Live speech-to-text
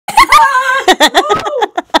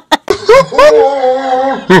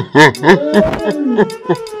Young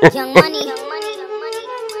money,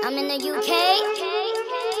 I'm in the UK.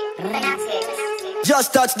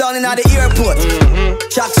 Just touched down in the airport.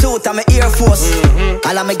 Track suit, I'm an Air Force.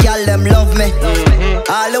 All of my gal them love me.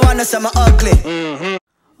 All the wanna say I'm ugly.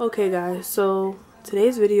 Okay guys, so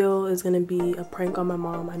today's video is gonna be a prank on my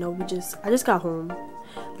mom. I know I just got home.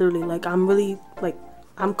 Literally, like I'm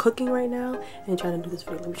cooking right now and trying to do this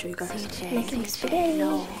video. Let me show you guys. Making spaghetti.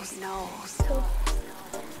 No.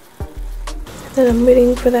 Then I'm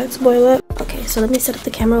waiting for that to boil up. Okay, so let me set up the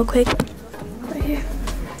camera real quick. Right here.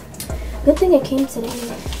 Good thing it came today.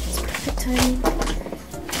 It's perfect timing.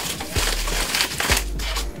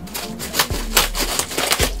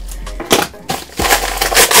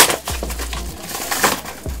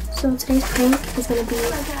 So today's prank is gonna be.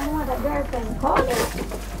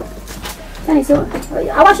 Honey, so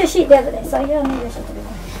I washed your sheet the other day, so you don't need your sheet to do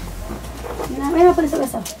that. Why not put this up there,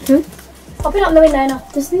 so? Open up the window now.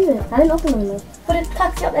 Just leave it. I didn't open the window. Put it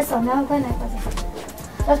taxi up there, so now I'm going like that.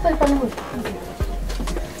 Let's put it on the hood.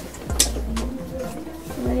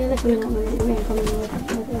 Let's put it on the hood.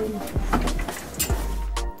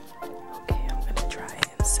 Okay, I'm gonna try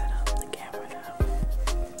and set up the camera now.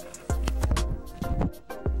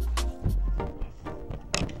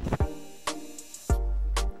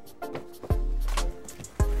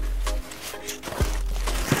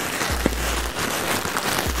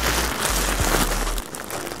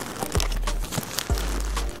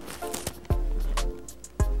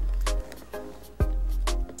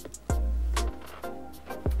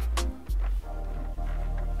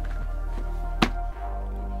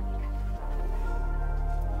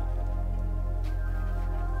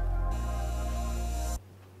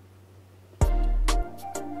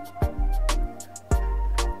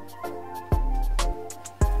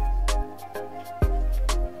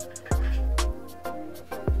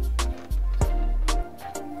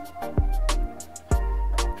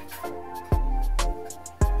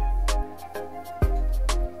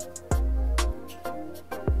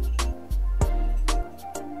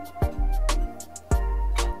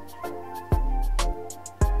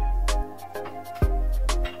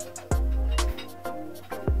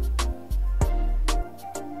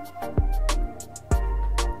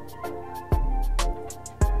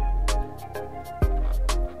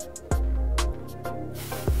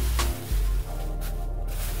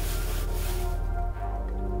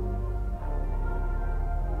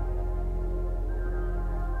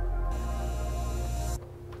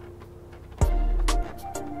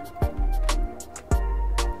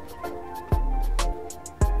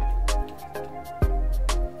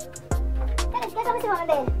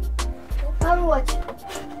 I'll watch.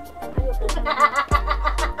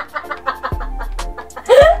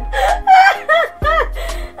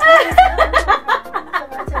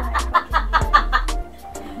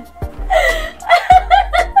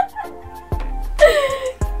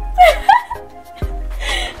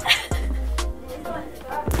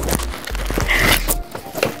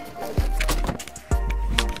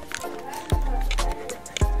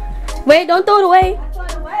 Wait, don't throw it away.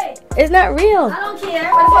 It's not real. I don't care.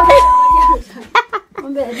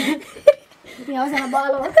 One bit. I was on a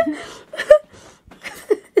bottle.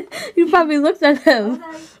 You probably looked at them. Where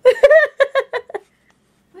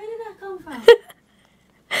did that come from?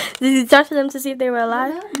 Did you touch them to see if they were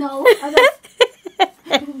alive? No. I'm like,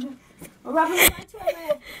 that's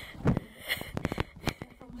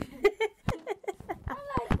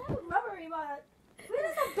rubbery, but where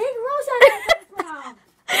does a big rose on that come from?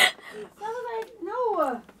 I was like,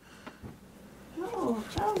 no. No,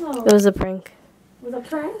 It was a prank. was a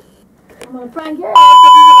prank? I'm gonna prank your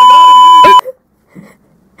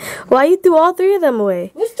Why you threw all three of them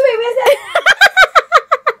away? Which three? Where's that?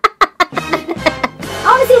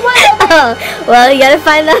 I only see one. Oh, well, you gotta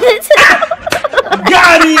find out.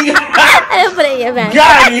 Got it! I didn't put it in your bag.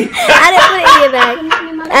 Got it! I didn't put it in your bag.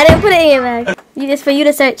 I didn't put it in your bag. Just for you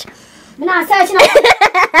to search. I'm not searching.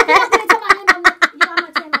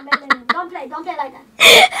 Don't play like that.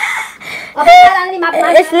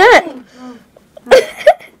 It's not.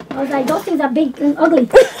 I was like, those things are big and ugly.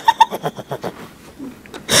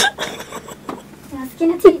 Yeah,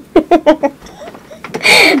 skinny teeth.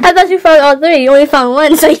 I thought you found all three. You only found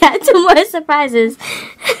one, so you had two more surprises.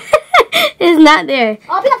 It's not there.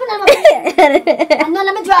 Oh, put it. No,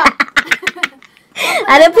 let me draw.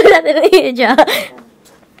 I didn't put nothing in your jar.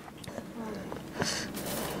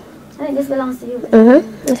 I think this belongs to you.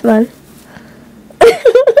 It's mine.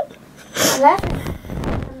 I'm laughing.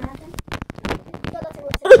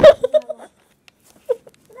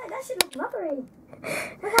 That shit looks rubbery. Look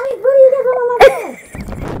how many booty you get on my bed.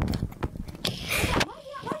 Why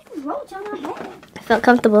is this roach on my bed? felt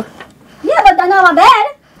comfortable. Yeah, but not my bed.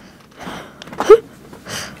 I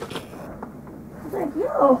was like,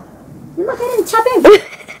 yo, you look at him, chop him.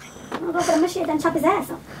 I'm gonna go for the machete and chop his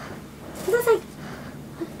ass off. Because I was like,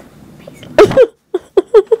 what the piece?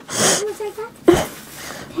 I was like that.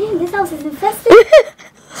 Dang, this house is infested.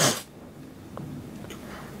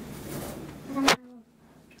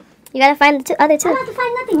 You gotta find the other two. I don't have to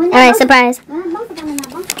find nothing. When Alright, surprise. Both of them in that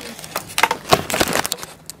bunker.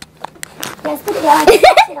 Yes, put it there. Bring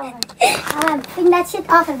that shit over. I want to bring that shit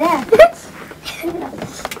off of there. Leave it up.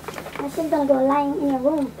 That shit's gonna go lying in your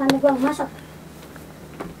room. On the ground, mash up.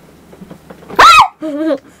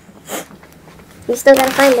 You still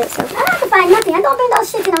gotta find it, so. I don't have to find nothing. I don't bring those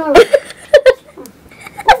shit in our room.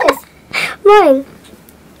 What's this? Mine.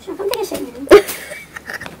 Sure, come take a shit, man.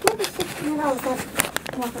 What the shit?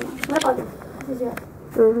 What about this? This is yours.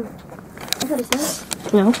 That's what it says.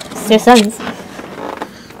 No, it's your son's.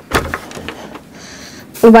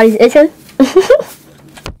 Everybody's itching.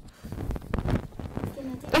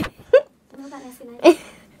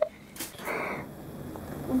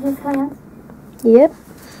 Is this crayons? Yep.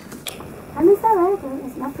 I missed that right? Okay,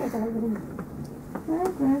 it's not fair.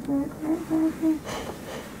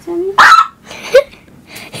 Tell me.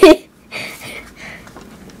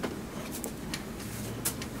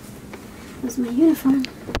 Where's my uniform?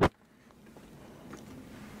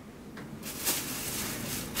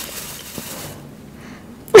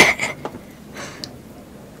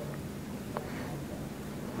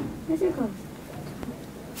 Where's your clothes?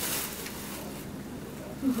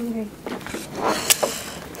 I'm hungry.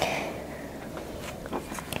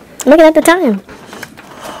 Looking at the time.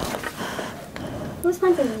 Whose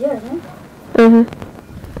pencil is yours, huh? Mm-hmm.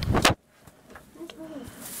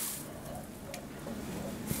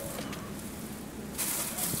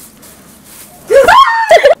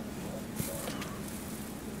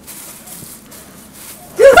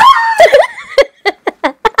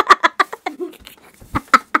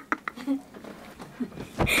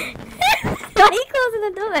 Why are you closing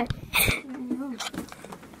the door?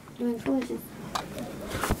 Doing foolishness.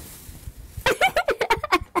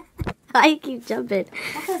 Why you keep jumping?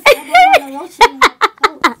 Because I don't want to roach in my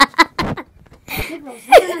coat. Big roach.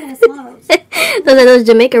 Those are not even small roach. Those are those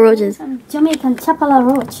Jamaican roaches. Some Jamaican chapala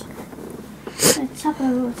roach. A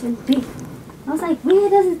chapala roach and big. I was like, where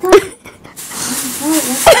does it come?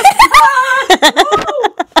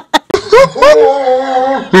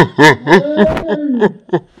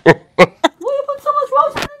 What you put so much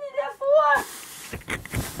roach in there for?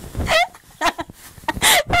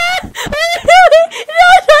 No,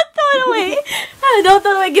 don't throw it away. Don't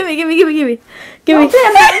throw it away. Give me. Big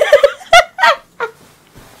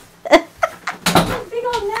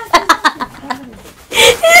old nasty.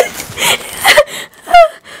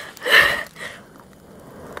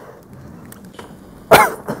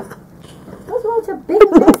 Those roaches are big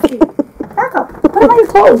and nasty. Back up. Put them on your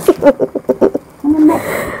clothes. And the neck.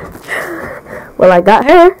 Well, I got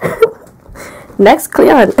her. Next,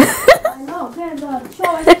 Cleon. I know. There's a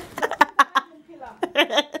choice.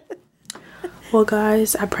 Well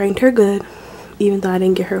guys, I pranked her good, even though I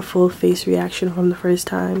didn't get her full face reaction from the first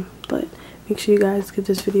time. But make sure you guys give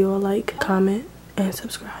this video a like, comment, and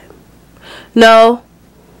subscribe. No.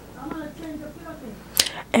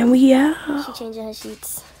 And we out. She changing her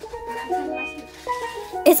sheets.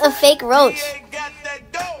 It's a fake roach.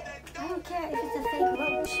 I don't care if it's a fake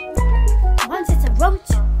roach. Once it's a roach,